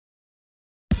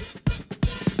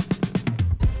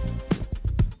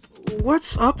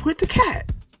What's up with the cat?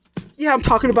 Yeah, I'm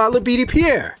talking about Le Beatty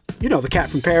Pierre. You know, the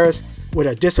cat from Paris with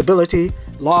a disability,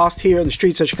 lost here in the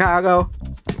streets of Chicago.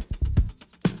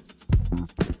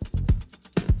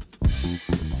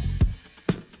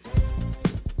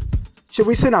 Should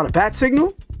we send out a bat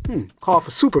signal? Call for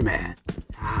Superman.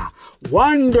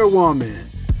 Wonder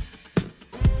Woman.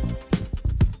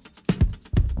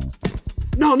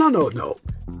 No.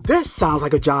 This sounds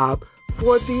like a job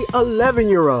for the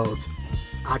 11-year-olds.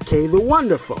 Akeh the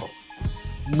Wonderful,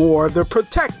 More the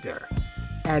Protector,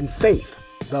 and Faith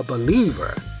the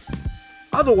Believer.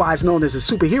 Otherwise known as the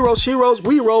superheroes, sheros,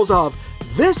 weros of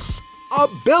this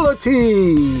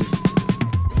ability.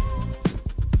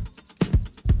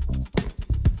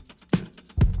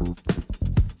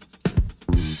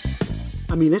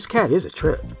 I mean, this cat is a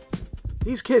trip.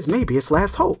 These kids may be its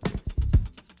last hope.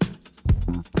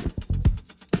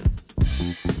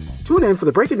 Tune in for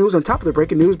the breaking news on top of the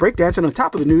breaking news, breakdancing on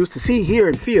top of the news to see, hear,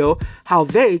 and feel how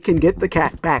they can get the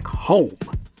cat back home.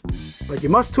 But you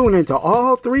must tune into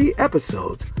all 3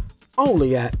 episodes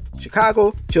only at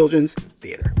Chicago Children's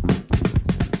Theater.